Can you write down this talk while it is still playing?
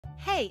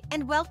Hey,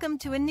 and welcome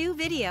to a new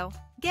video.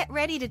 Get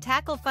ready to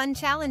tackle fun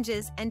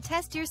challenges and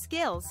test your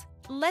skills.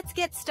 Let's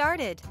get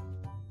started.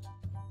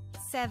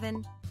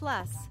 7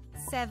 plus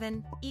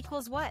 7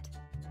 equals what?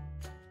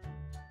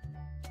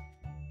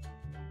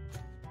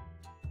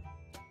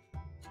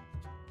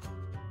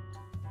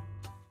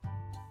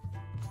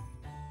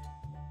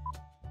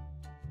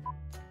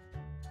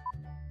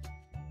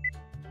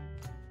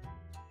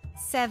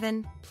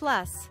 Seven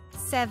plus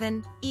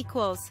 7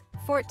 equals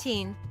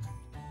 14.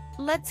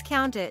 Let's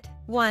count it.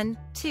 1,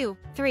 2,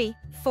 3,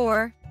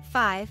 4,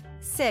 5,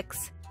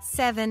 6,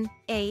 7,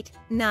 8,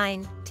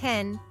 9,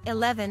 10,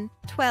 11,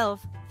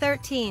 12,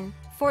 13,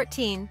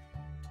 14.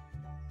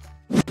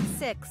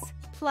 6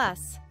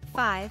 plus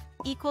 5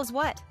 equals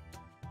what?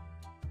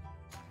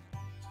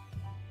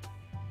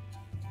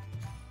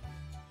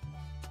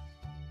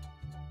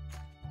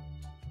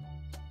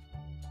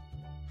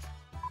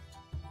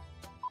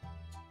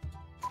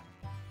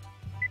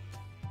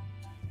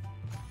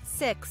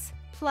 Six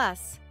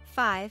plus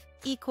 5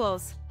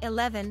 equals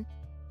 11.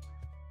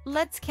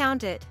 Let's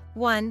count it.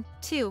 1,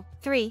 2,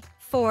 3,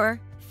 4,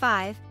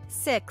 5,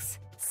 6,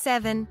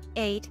 7,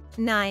 8,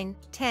 9,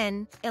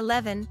 10,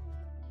 11.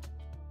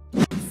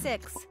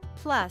 6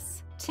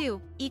 plus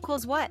 2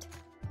 equals what?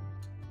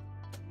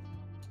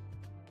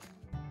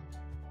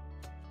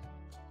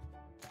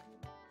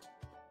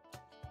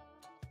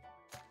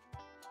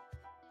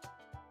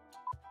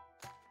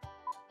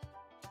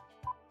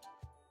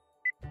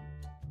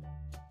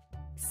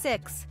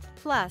 Six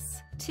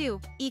plus 2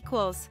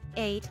 equals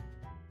 8.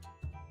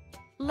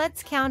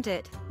 Let's count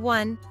it.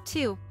 1,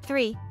 2,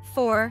 3,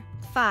 4,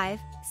 5,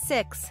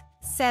 6,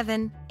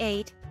 7,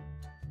 8.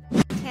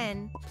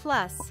 10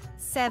 plus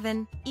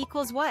 7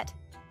 equals what?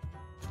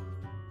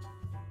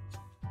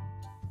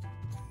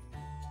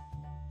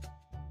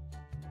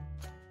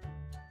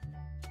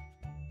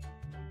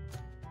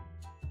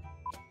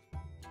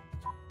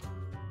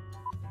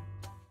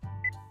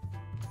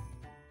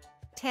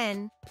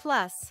 Ten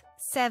plus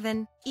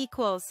 7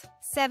 equals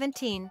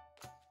 17.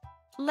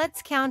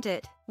 Let's count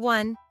it.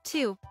 1,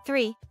 2,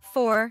 3,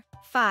 4,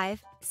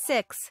 5,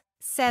 6,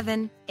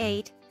 7,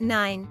 8,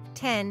 9,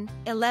 10,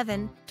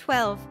 11,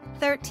 12,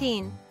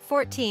 13,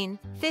 14,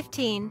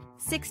 15,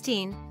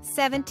 16,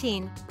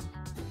 17.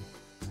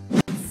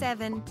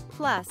 7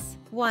 plus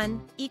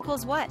 1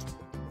 equals what?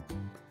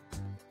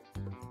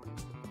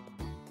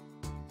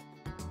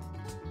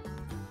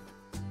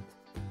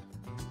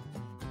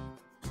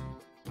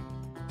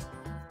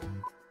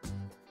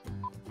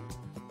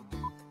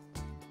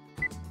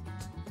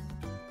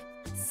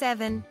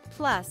 Seven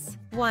plus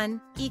 1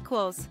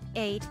 equals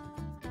 8.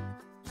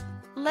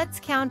 Let's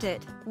count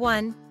it.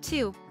 1,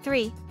 2,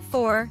 3,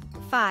 4,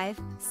 5,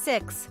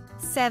 6,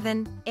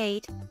 7,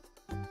 8.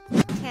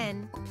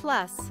 10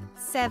 plus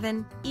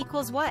 7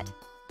 equals what?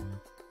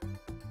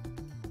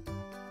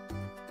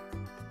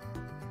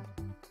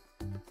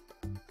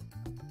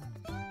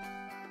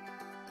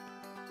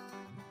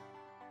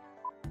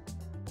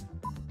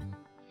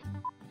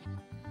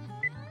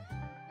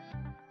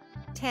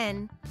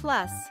 Ten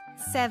plus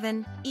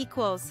 7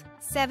 equals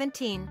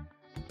 17.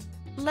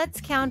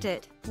 Let's count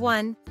it.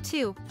 1,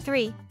 2,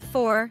 3,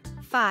 4,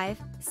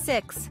 5,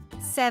 6,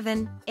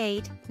 7,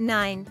 8,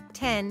 9,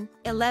 10,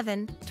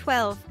 11,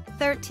 12,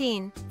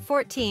 13,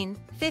 14,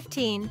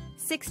 15,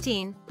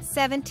 16,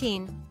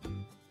 17.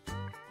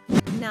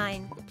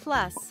 9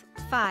 plus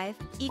 5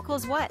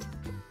 equals what?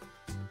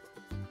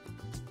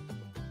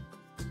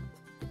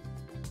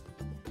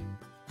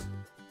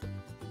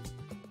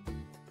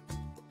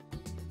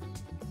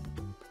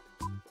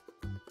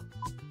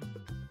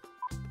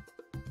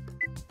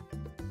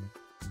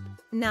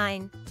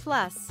 Nine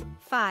plus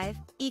 5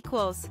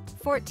 equals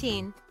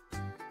 14.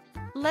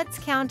 Let's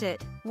count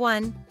it.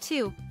 1,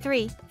 2,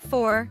 3,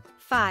 4,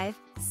 5,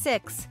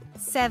 6,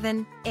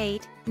 7,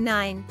 8,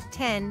 9,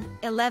 10,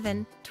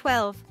 11,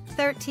 12,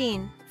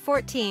 13,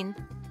 14.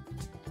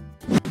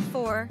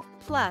 4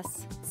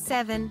 plus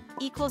 7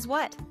 equals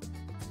what?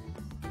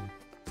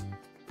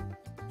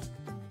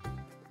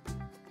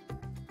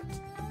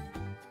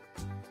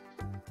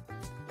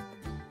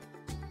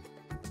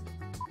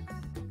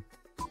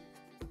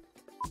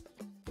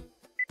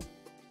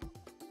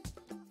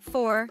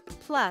 Four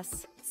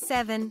plus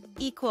 7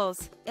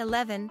 equals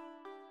 11.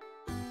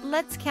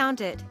 Let's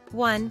count it.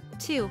 1,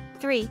 2,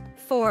 3,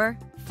 4,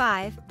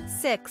 5,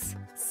 6,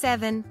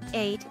 7,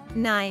 8,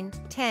 9,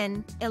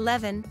 10,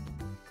 11.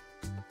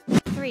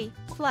 3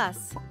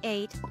 plus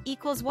 8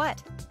 equals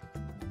what?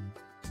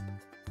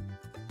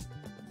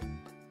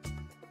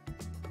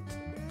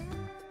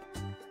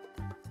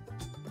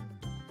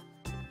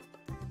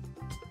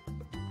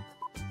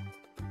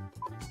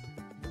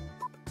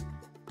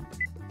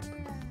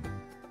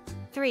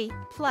 Three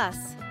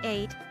plus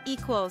 8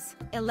 equals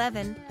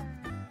 11.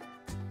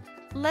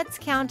 Let's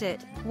count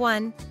it.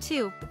 1,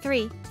 2,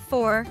 3,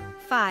 4,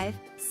 5,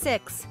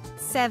 6,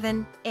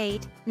 7,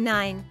 8,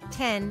 9,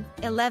 10,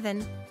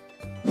 11.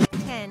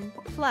 10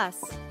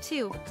 plus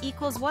 2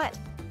 equals what?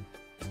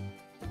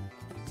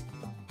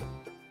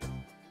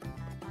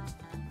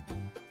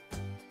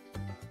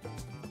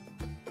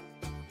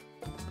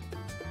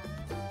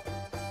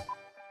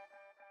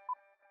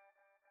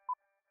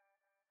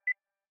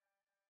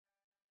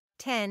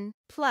 10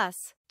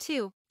 plus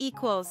 2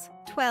 equals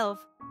 12.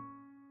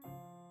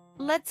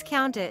 Let's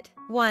count it.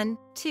 1,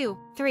 2,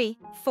 3,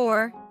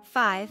 4,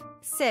 5,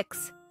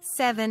 6,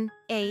 7,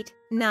 8,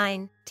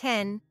 9,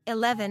 10,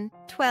 11,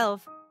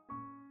 12.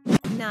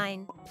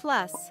 9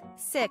 plus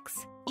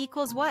 6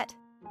 equals what?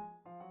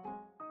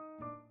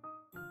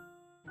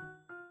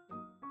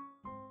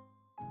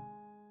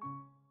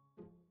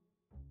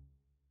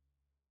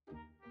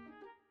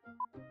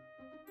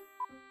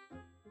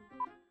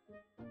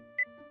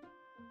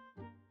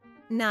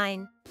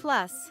 Nine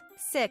plus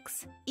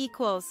 6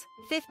 equals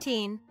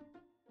 15.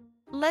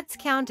 Let's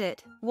count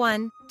it.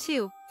 1,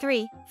 2,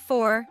 3,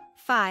 4,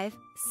 5,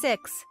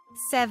 6,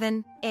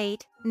 7,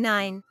 8,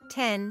 9,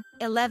 10,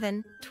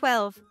 11,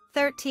 12,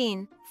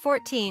 13,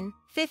 14,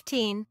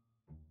 15.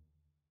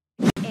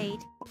 8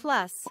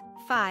 plus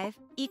 5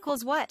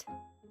 equals what?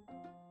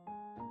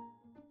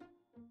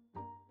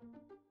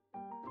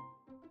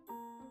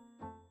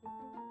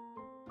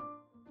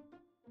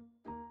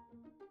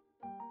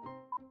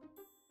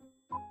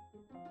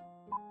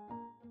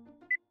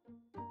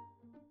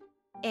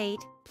 Eight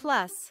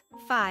plus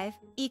 5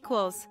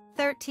 equals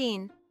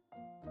 13.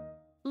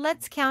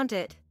 Let's count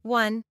it.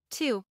 1,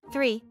 2,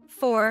 3,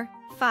 4,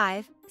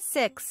 5,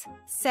 6,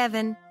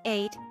 7,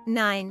 8,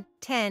 9,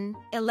 10,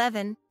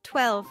 11,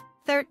 12,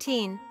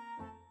 13.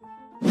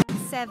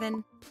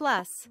 7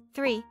 plus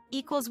 3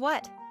 equals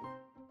what?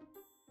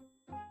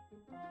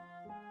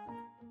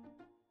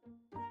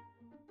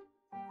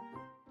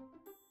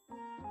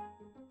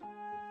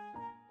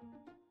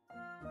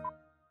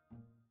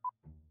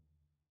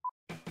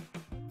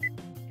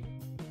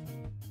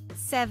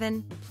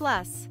 Seven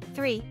plus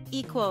 3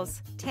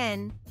 equals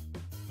 10.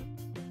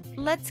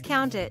 Let's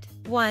count it.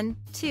 1,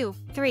 2,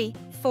 3,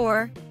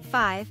 4,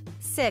 5,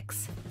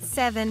 6,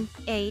 7,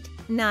 8,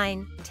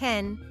 9,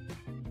 10.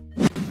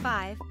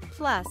 5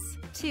 plus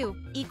 2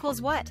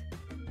 equals what?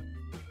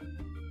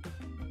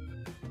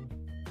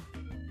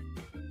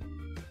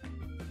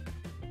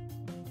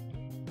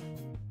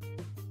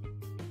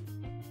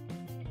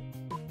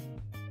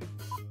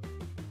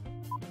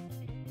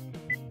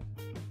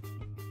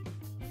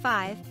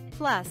 Five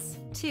plus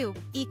 2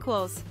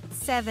 equals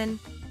 7.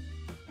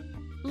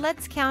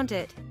 Let's count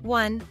it.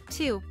 1,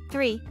 2,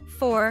 3,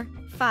 4,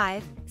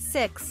 5,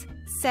 6,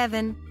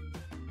 7.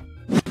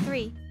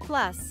 3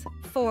 plus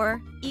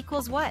 4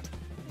 equals what?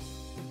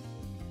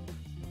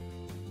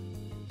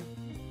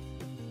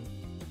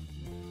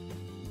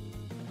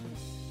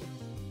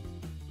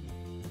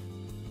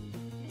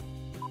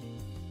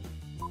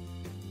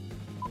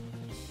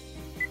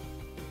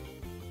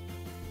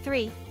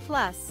 Three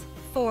plus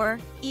 4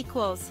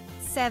 equals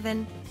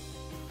 7.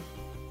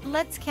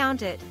 Let's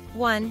count it.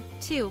 1,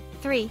 2,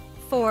 3,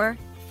 4,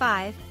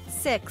 5,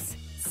 6,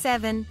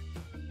 7.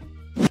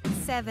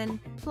 7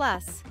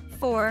 plus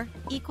 4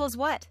 equals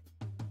what?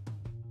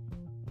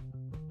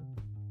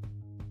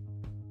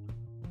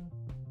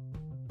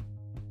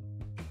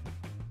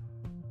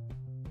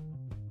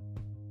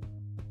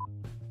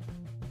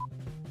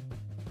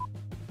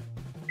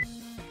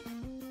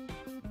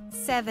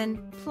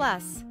 Seven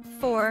plus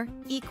 4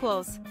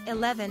 equals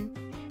 11.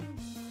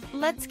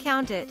 Let's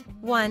count it.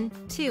 1,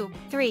 2,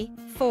 3,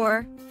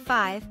 4,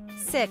 5,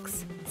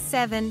 6,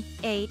 7,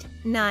 8,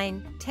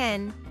 9,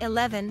 10,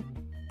 11.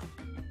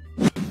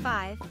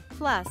 5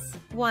 plus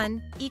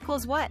 1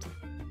 equals what?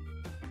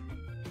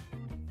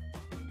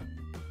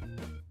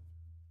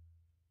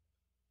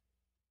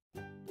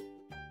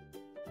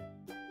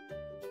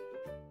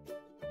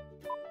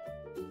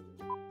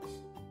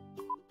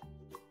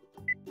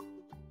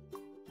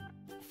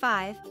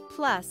 Five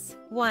plus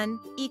 1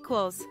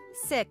 equals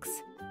 6.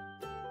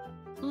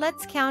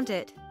 Let's count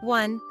it.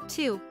 1,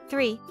 2,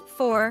 3,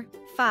 4,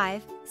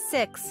 5,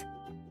 6.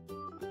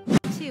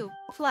 2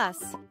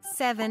 plus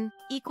 7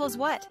 equals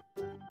what?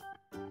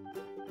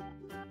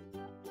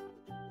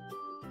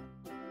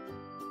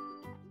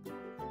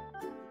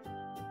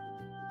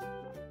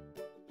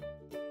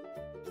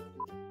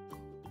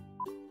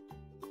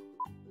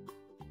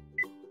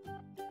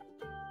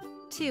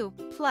 Two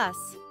plus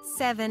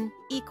 7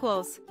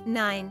 equals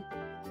 9.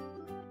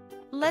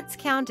 Let's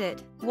count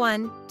it.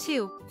 1,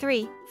 2,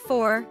 3,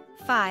 4,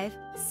 5,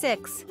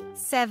 6,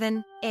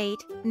 7, 8,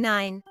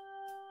 9.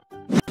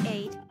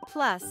 8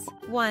 plus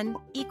 1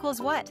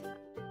 equals what?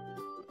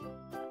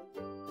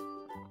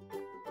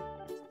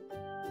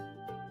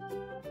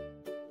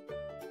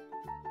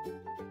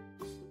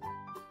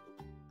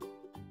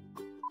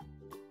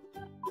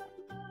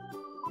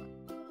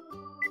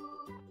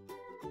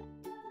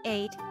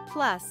 Eight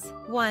plus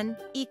 1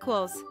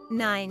 equals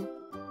 9.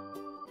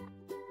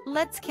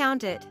 Let's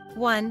count it.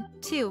 1,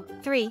 2,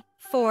 3,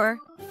 4,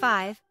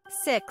 5,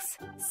 6,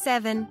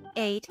 7,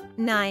 8,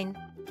 9.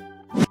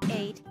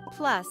 8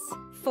 plus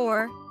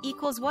 4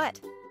 equals what?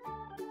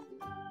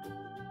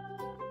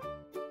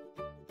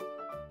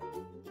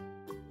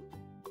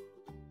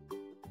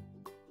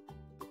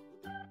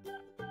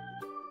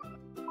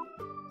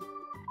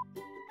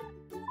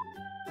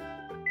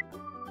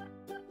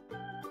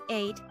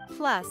 Eight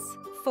plus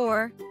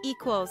 4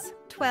 equals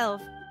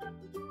 12.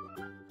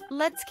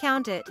 Let's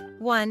count it.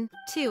 1,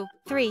 2,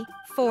 3,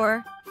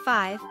 4,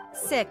 5,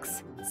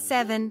 6,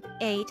 7,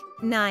 8,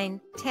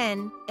 9,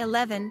 10,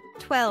 11,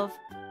 12,